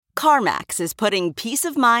CarMax is putting peace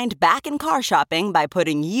of mind back in car shopping by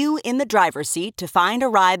putting you in the driver's seat to find a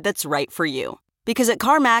ride that's right for you. Because at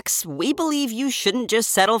CarMax, we believe you shouldn't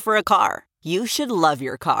just settle for a car. You should love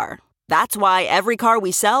your car. That's why every car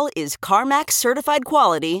we sell is CarMax certified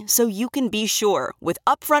quality, so you can be sure with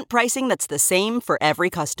upfront pricing that's the same for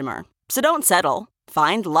every customer. So don't settle.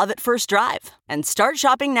 Find love at first drive and start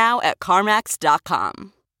shopping now at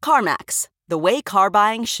CarMax.com. CarMax, the way car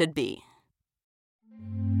buying should be.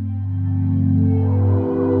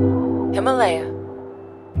 Himalaya.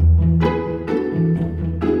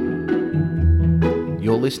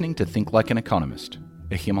 You're listening to Think Like an Economist,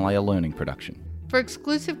 a Himalaya Learning production. For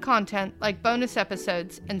exclusive content like bonus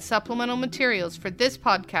episodes and supplemental materials for this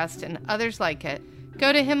podcast and others like it,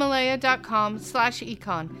 go to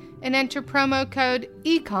Himalaya.com/econ and enter promo code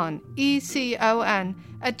ECON, E-C-O-N,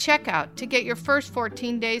 at checkout to get your first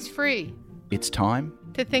 14 days free. It's time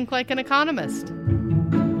to think like an economist.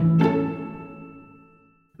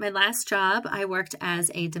 My last job, I worked as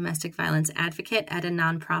a domestic violence advocate at a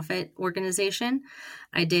nonprofit organization.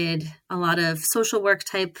 I did a lot of social work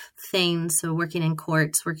type things, so working in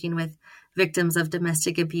courts, working with victims of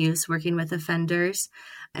domestic abuse, working with offenders.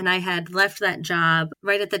 And I had left that job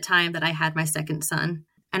right at the time that I had my second son.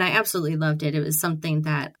 And I absolutely loved it. It was something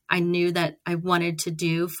that I knew that I wanted to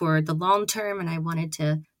do for the long term, and I wanted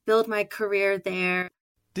to build my career there.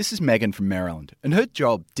 This is Megan from Maryland, and her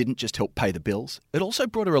job didn't just help pay the bills, it also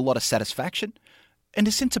brought her a lot of satisfaction and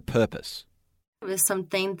a sense of purpose. It was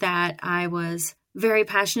something that I was very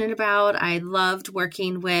passionate about. I loved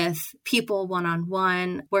working with people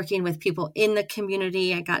one-on-one, working with people in the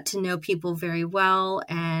community. I got to know people very well,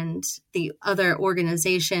 and the other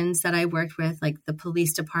organizations that I worked with, like the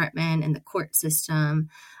police department and the court system.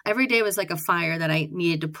 Every day was like a fire that I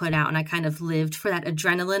needed to put out, and I kind of lived for that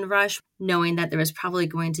adrenaline rush, knowing that there was probably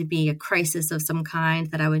going to be a crisis of some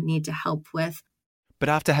kind that I would need to help with. But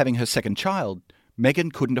after having her second child,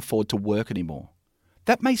 Megan couldn't afford to work anymore.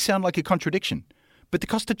 That may sound like a contradiction, but the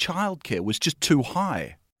cost of childcare was just too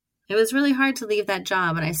high. It was really hard to leave that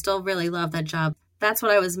job, and I still really love that job. That's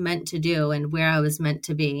what I was meant to do and where I was meant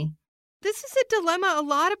to be. This is a dilemma a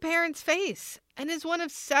lot of parents face and is one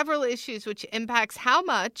of several issues which impacts how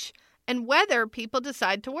much and whether people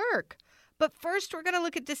decide to work. But first, we're going to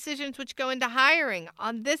look at decisions which go into hiring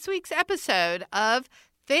on this week's episode of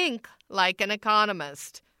Think Like an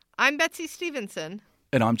Economist. I'm Betsy Stevenson.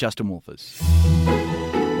 And I'm Justin Wolfers.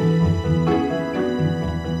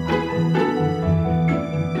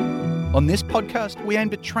 On this podcast, we aim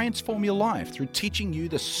to transform your life through teaching you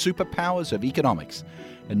the superpowers of economics.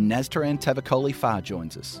 And Naztaran Tavakoli-Farr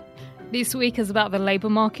joins us. This week is about the labour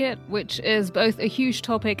market, which is both a huge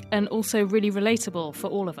topic and also really relatable for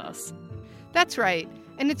all of us. That's right,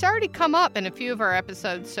 and it's already come up in a few of our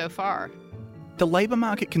episodes so far. The labour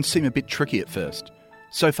market can seem a bit tricky at first.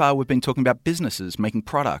 So far, we've been talking about businesses making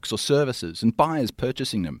products or services and buyers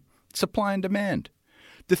purchasing them, supply and demand.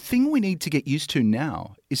 The thing we need to get used to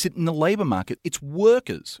now is that in the labour market, it's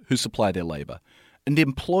workers who supply their labour and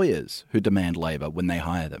employers who demand labour when they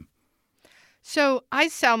hire them. So I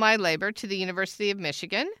sell my labor to the University of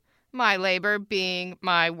Michigan, my labor being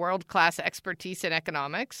my world-class expertise in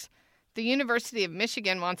economics. The University of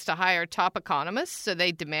Michigan wants to hire top economists, so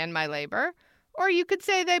they demand my labor. Or you could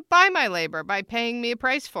say they buy my labor by paying me a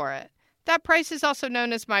price for it. That price is also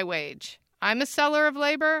known as my wage. I'm a seller of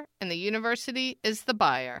labor, and the university is the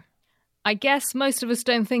buyer. I guess most of us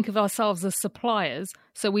don't think of ourselves as suppliers,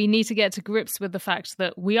 so we need to get to grips with the fact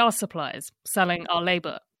that we are suppliers, selling our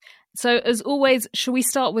labour. So, as always, should we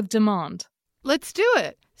start with demand? Let's do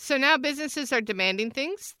it. So now businesses are demanding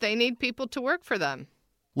things. They need people to work for them.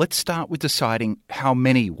 Let's start with deciding how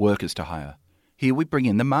many workers to hire. Here we bring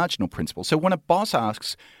in the marginal principle. So when a boss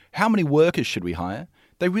asks, how many workers should we hire?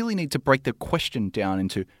 They really need to break the question down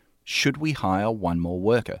into, should we hire one more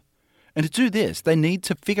worker? And to do this, they need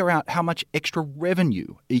to figure out how much extra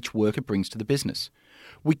revenue each worker brings to the business.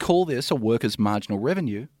 We call this a worker's marginal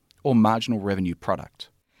revenue or marginal revenue product.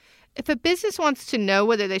 If a business wants to know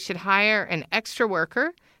whether they should hire an extra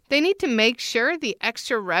worker, they need to make sure the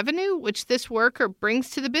extra revenue which this worker brings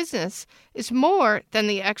to the business is more than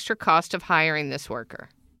the extra cost of hiring this worker.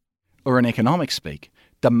 Or in economics speak,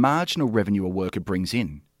 the marginal revenue a worker brings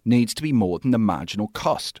in needs to be more than the marginal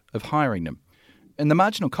cost of hiring them. And the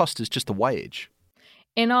marginal cost is just the wage.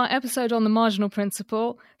 In our episode on the marginal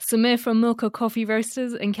principle, Samir from Milka Coffee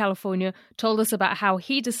Roasters in California told us about how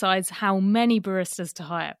he decides how many baristas to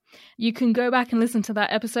hire. You can go back and listen to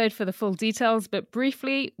that episode for the full details, but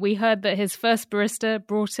briefly, we heard that his first barista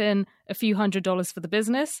brought in a few $100s for the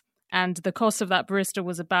business, and the cost of that barista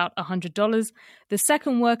was about $100. The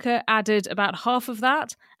second worker added about half of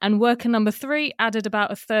that, and worker number 3 added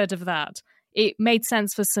about a third of that. It made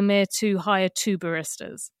sense for Samir to hire 2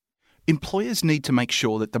 baristas. Employers need to make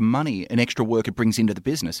sure that the money an extra worker brings into the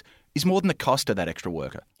business is more than the cost of that extra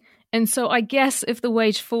worker. And so I guess if the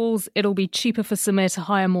wage falls, it'll be cheaper for Samir to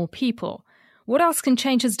hire more people. What else can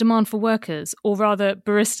change his demand for workers, or rather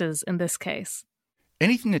baristas in this case?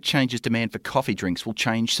 Anything that changes demand for coffee drinks will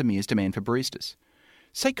change Samir's demand for baristas.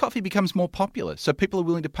 Say coffee becomes more popular, so people are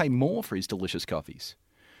willing to pay more for his delicious coffees.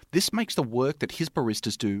 This makes the work that his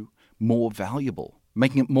baristas do more valuable,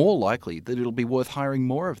 making it more likely that it'll be worth hiring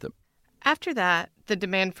more of them. After that, the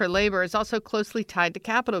demand for labor is also closely tied to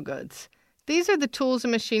capital goods. These are the tools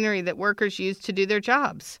and machinery that workers use to do their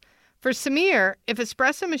jobs. For Samir, if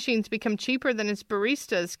espresso machines become cheaper, then his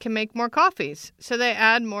baristas can make more coffees, so they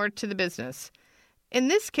add more to the business. In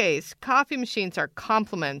this case, coffee machines are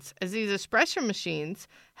complements, as these espresso machines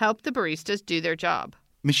help the baristas do their job.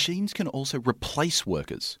 Machines can also replace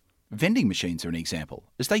workers. Vending machines are an example,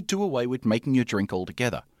 as they do away with making your drink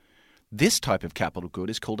altogether. This type of capital good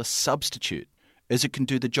is called a substitute, as it can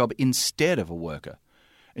do the job instead of a worker.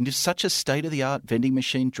 And if such a state-of-the-art vending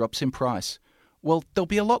machine drops in price, well, there'll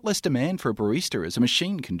be a lot less demand for a barista as a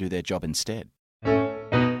machine can do their job instead.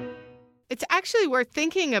 It's actually worth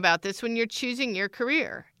thinking about this when you're choosing your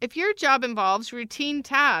career. If your job involves routine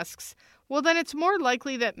tasks, well, then it's more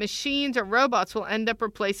likely that machines or robots will end up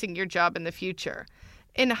replacing your job in the future.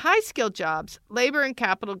 In high-skilled jobs, labor and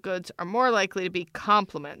capital goods are more likely to be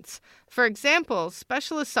complements. For example,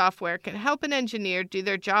 specialist software can help an engineer do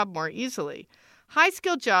their job more easily.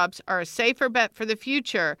 High-skilled jobs are a safer bet for the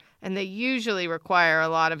future, and they usually require a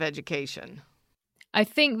lot of education. I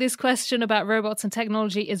think this question about robots and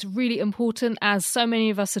technology is really important, as so many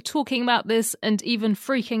of us are talking about this and even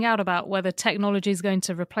freaking out about whether technology is going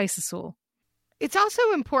to replace us all. It's also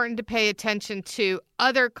important to pay attention to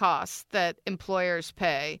other costs that employers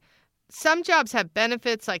pay. Some jobs have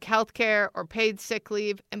benefits like healthcare or paid sick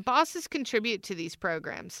leave, and bosses contribute to these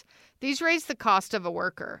programs. These raise the cost of a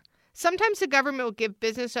worker. Sometimes the government will give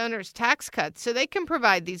business owners tax cuts so they can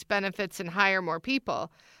provide these benefits and hire more people.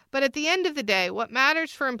 But at the end of the day, what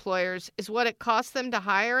matters for employers is what it costs them to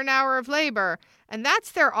hire an hour of labor, and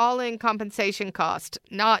that's their all-in compensation cost,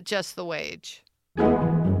 not just the wage.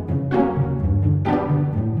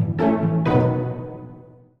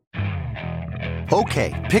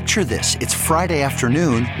 Okay, picture this. It's Friday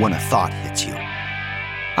afternoon when a thought hits you.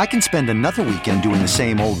 I can spend another weekend doing the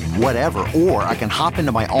same old whatever, or I can hop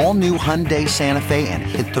into my all-new Hyundai Santa Fe and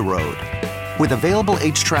hit the road. With available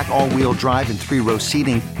H-Track all-wheel drive and 3-row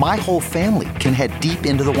seating, my whole family can head deep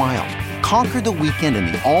into the wild. Conquer the weekend in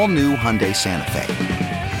the all-new Hyundai Santa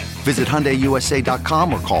Fe. Visit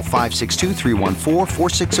HyundaiUSA.com or call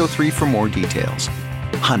 562-314-4603 for more details.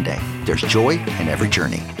 Hyundai, there's joy in every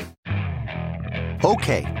journey.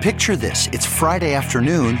 Okay, picture this. It's Friday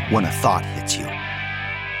afternoon when a thought hits you.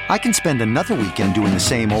 I can spend another weekend doing the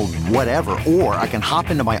same old whatever, or I can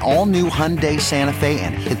hop into my all-new Hyundai Santa Fe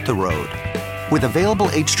and hit the road. With available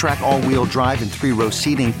H-Track all-wheel drive and 3-row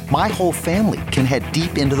seating, my whole family can head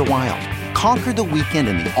deep into the wild. Conquer the weekend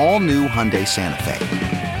in the all-new Hyundai Santa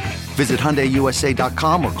Fe. Visit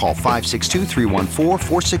HyundaiUSA.com or call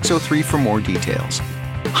 562-314-4603 for more details.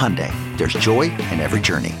 Hyundai, there's joy in every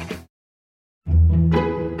journey.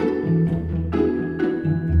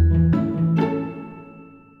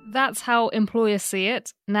 That's how employers see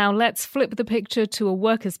it. Now let's flip the picture to a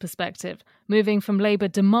worker's perspective, moving from labour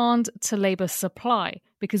demand to labour supply,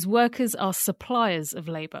 because workers are suppliers of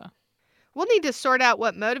labour. We'll need to sort out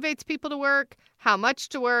what motivates people to work, how much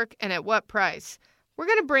to work, and at what price. We're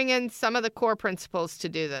going to bring in some of the core principles to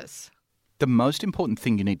do this. The most important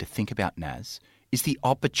thing you need to think about, Naz, is the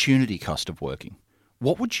opportunity cost of working.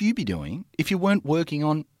 What would you be doing if you weren't working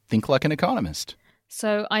on Think Like an Economist?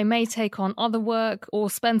 So I may take on other work or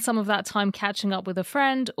spend some of that time catching up with a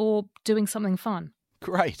friend or doing something fun.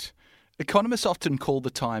 Great. Economists often call the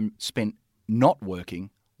time spent not working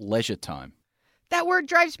leisure time. That word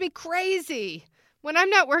drives me crazy. When I'm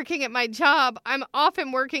not working at my job, I'm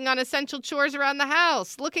often working on essential chores around the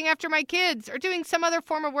house, looking after my kids, or doing some other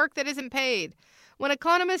form of work that isn't paid. When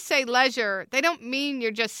economists say leisure, they don't mean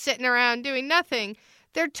you're just sitting around doing nothing.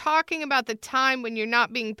 They're talking about the time when you're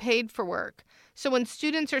not being paid for work. So when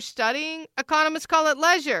students are studying, economists call it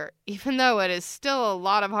leisure, even though it is still a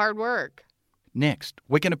lot of hard work. Next,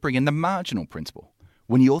 we're going to bring in the marginal principle.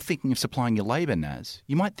 When you're thinking of supplying your labour, Naz,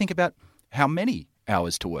 you might think about how many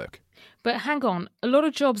hours to work. But hang on, a lot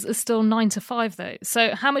of jobs are still 9 to 5 though.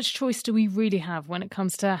 So how much choice do we really have when it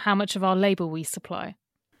comes to how much of our labour we supply?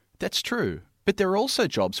 That's true. But there are also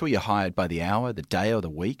jobs where you're hired by the hour, the day, or the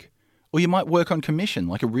week. Or you might work on commission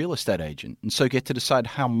like a real estate agent and so get to decide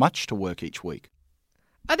how much to work each week.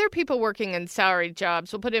 Other people working in salaried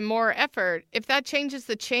jobs will put in more effort if that changes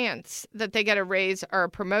the chance that they get a raise or a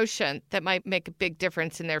promotion that might make a big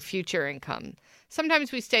difference in their future income.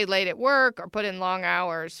 Sometimes we stay late at work or put in long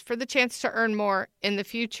hours for the chance to earn more in the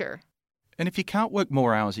future. And if you can't work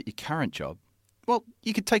more hours at your current job, well,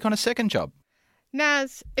 you could take on a second job.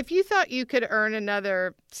 Naz, if you thought you could earn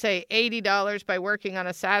another, say, $80 by working on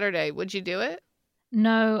a Saturday, would you do it?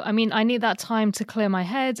 No, I mean, I need that time to clear my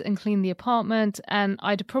head and clean the apartment, and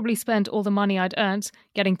I'd probably spend all the money I'd earned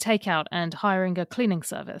getting takeout and hiring a cleaning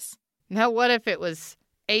service. Now, what if it was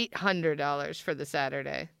 $800 for the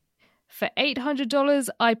Saturday? For $800,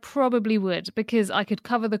 I probably would, because I could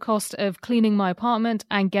cover the cost of cleaning my apartment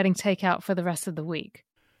and getting takeout for the rest of the week.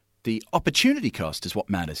 The opportunity cost is what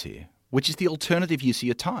matters here, which is the alternative use of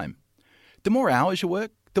your time. The more hours you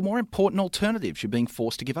work, the more important alternatives you're being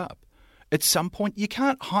forced to give up. At some point, you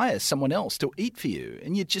can't hire someone else to eat for you,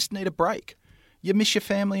 and you just need a break. You miss your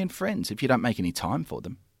family and friends if you don't make any time for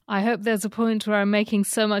them. I hope there's a point where I'm making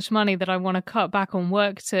so much money that I want to cut back on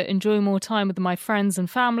work to enjoy more time with my friends and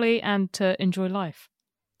family and to enjoy life.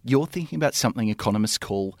 You're thinking about something economists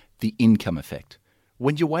call the income effect.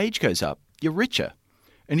 When your wage goes up, you're richer.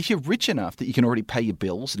 And if you're rich enough that you can already pay your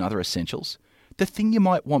bills and other essentials, the thing you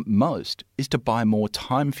might want most is to buy more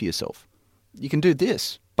time for yourself. You can do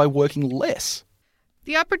this by working less.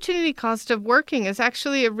 The opportunity cost of working is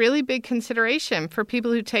actually a really big consideration for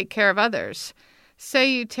people who take care of others.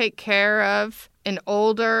 Say you take care of an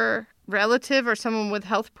older relative or someone with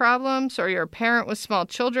health problems, or you're a parent with small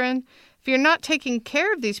children. If you're not taking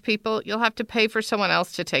care of these people, you'll have to pay for someone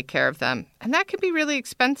else to take care of them. And that can be really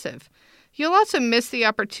expensive. You'll also miss the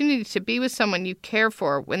opportunity to be with someone you care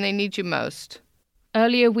for when they need you most.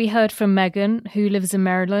 Earlier, we heard from Megan, who lives in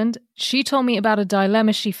Maryland. She told me about a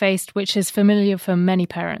dilemma she faced, which is familiar for many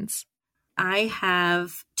parents. I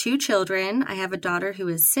have 2 children. I have a daughter who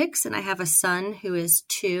is 6 and I have a son who is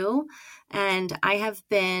 2. And I have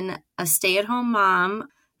been a stay-at-home mom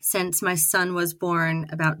since my son was born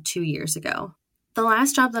about 2 years ago. The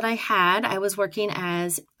last job that I had, I was working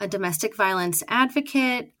as a domestic violence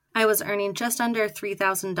advocate. I was earning just under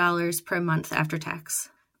 $3,000 per month after tax.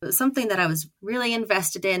 It was something that I was really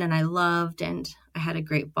invested in and I loved, and I had a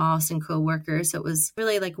great boss and coworkers. So it was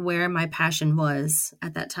really like where my passion was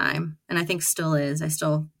at that time. And I think still is. I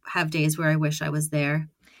still have days where I wish I was there.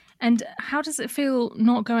 And how does it feel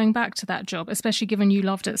not going back to that job, especially given you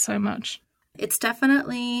loved it so much? It's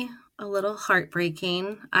definitely a little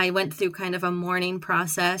heartbreaking. I went through kind of a mourning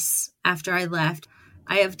process after I left.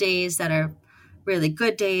 I have days that are really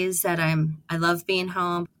good days that I love being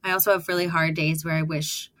home. I also have really hard days where I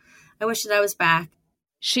wish that I was back.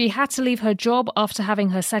 She had to leave her job after having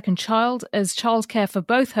her second child, as childcare for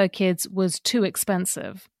both her kids was too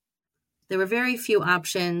expensive. There were very few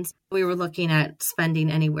options. We were looking at spending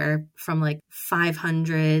anywhere from like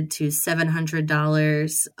 $500 to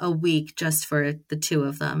 $700 a week just for the 2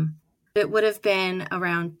 of them. It would have been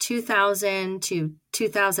around $2,000 to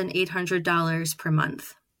 $2,800 per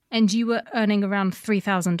month. And you were earning around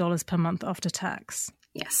 $3,000 per month after tax.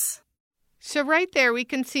 Yes. So right there, we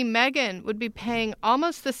can see Megan would be paying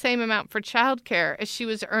almost the same amount for childcare as she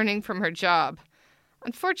was earning from her job.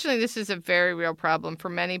 Unfortunately, this is a very real problem for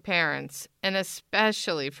many parents, and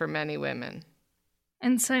especially for many women.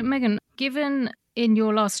 And so, Megan, given in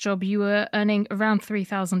your last job you were earning around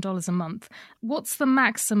 $3,000 a month, what's the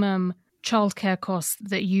maximum childcare cost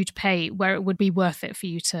that you'd pay where it would be worth it for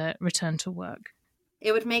you to return to work?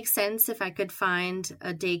 It would make sense if I could find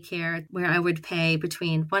a daycare where I would pay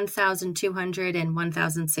between $1,200 and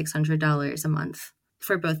 $1,600 a month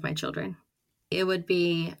for both my children. It would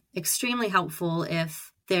be extremely helpful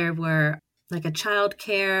if there were like a child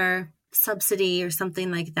care subsidy or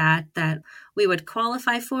something like that we would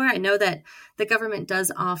qualify for. I know that the government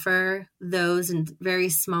does offer those in very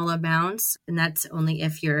small amounts, and that's only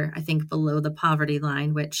if you're, I think, below the poverty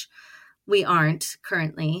line, which we aren't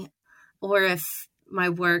currently, or if my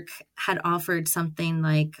work had offered something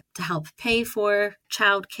like to help pay for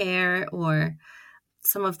childcare, or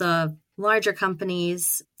some of the larger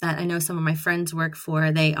companies that I know some of my friends work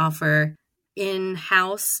for, they offer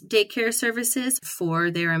in-house daycare services for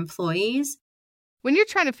their employees. When you're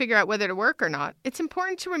trying to figure out whether to work or not, it's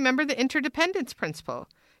important to remember the interdependence principle.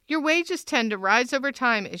 Your wages tend to rise over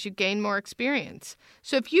time as you gain more experience.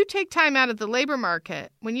 So if you take time out of the labor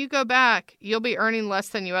market, when you go back, you'll be earning less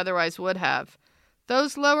than you otherwise would have.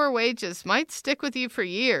 Those lower wages might stick with you for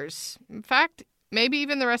years. In fact, maybe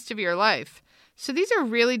even the rest of your life. So these are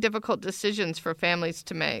really difficult decisions for families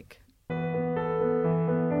to make.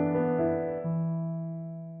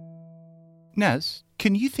 Naz,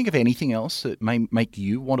 can you think of anything else that may make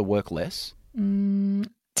you want to work less?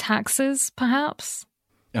 Taxes, perhaps?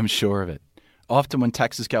 I'm sure of it. Often when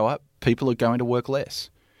taxes go up, people are going to work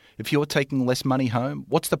less. If you're taking less money home,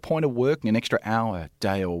 what's the point of working an extra hour,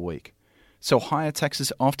 day or week? So higher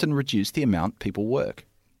taxes often reduce the amount people work.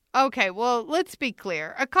 Okay, well, let's be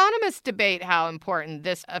clear. Economists debate how important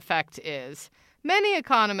this effect is. Many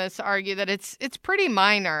economists argue that it's pretty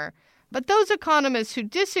minor, but those economists who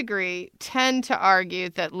disagree tend to argue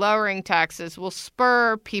that lowering taxes will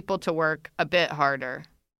spur people to work a bit harder.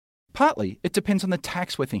 Partly, it depends on the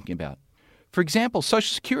tax we're thinking about. For example,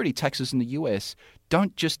 Social Security taxes in the US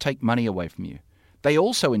don't just take money away from you. They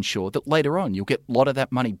also ensure that later on you'll get a lot of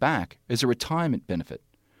that money back as a retirement benefit.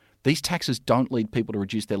 These taxes don't lead people to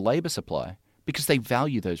reduce their labour supply because they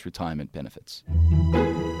value those retirement benefits.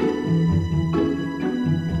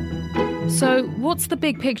 So, what's the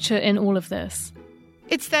big picture in all of this?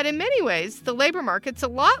 It's that in many ways, the labour market's a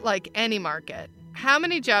lot like any market. How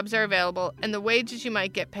many jobs are available and the wages you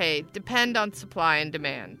might get paid depend on supply and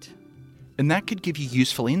demand. And that could give you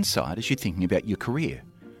useful insight as you're thinking about your career.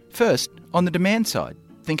 First, on the demand side,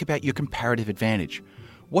 think about your comparative advantage.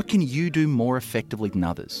 What can you do more effectively than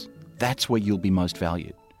others? That's where you'll be most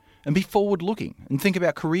valued. And be forward-looking and think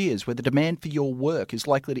about careers where the demand for your work is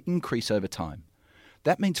likely to increase over time.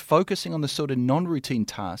 That means focusing on the sort of non-routine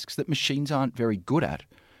tasks that machines aren't very good at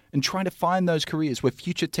and trying to find those careers where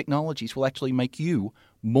future technologies will actually make you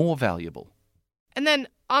more valuable. And then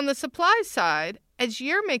on the supply side, as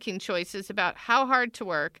you're making choices about how hard to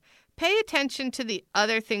work, pay attention to the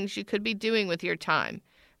other things you could be doing with your time.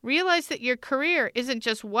 Realize that your career isn't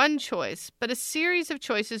just one choice, but a series of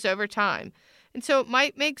choices over time. And so it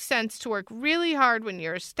might make sense to work really hard when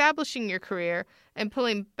you're establishing your career and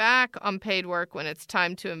pulling back on paid work when it's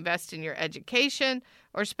time to invest in your education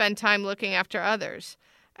or spend time looking after others.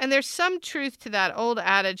 And there's some truth to that old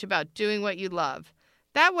adage about doing what you love.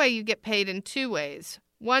 That way you get paid in two ways,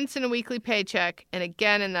 once in a weekly paycheck and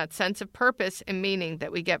again in that sense of purpose and meaning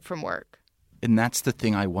that we get from work. And that's the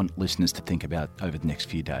thing I want listeners to think about over the next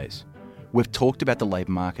few days. We've talked about the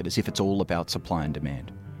labour market as if it's all about supply and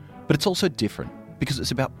demand. But it's also different because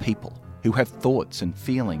it's about people who have thoughts and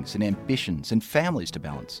feelings and ambitions and families to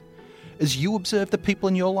balance. As you observe the people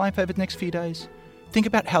in your life over the next few days, think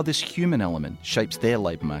about how this human element shapes their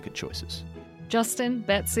labour market choices. Justin,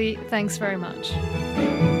 Betsy, thanks very much.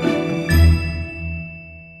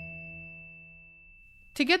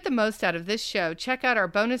 To get the most out of this show, check out our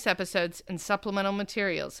bonus episodes and supplemental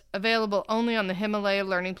materials, available only on the Himalaya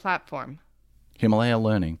Learning platform. Himalaya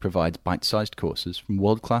Learning provides bite-sized courses from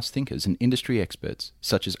world-class thinkers and industry experts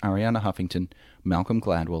such as Arianna Huffington, Malcolm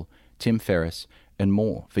Gladwell, Tim Ferriss, and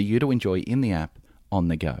more for you to enjoy in the app on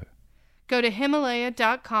the go. Go to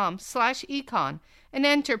Himalaya.com/econ and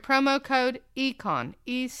enter promo code ECON,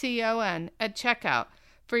 E-C-O-N, at checkout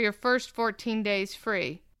for your first 14 days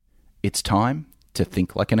free. It's time to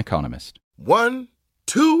think like an economist. 1,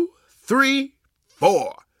 2, 3,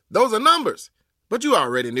 4. Those are numbers. But you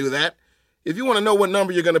already knew that. If you want to know what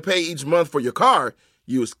number you're going to pay each month for your car,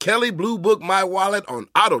 use Kelley Blue Book My Wallet on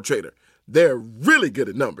AutoTrader. They're really good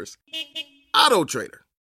at numbers. AutoTrader.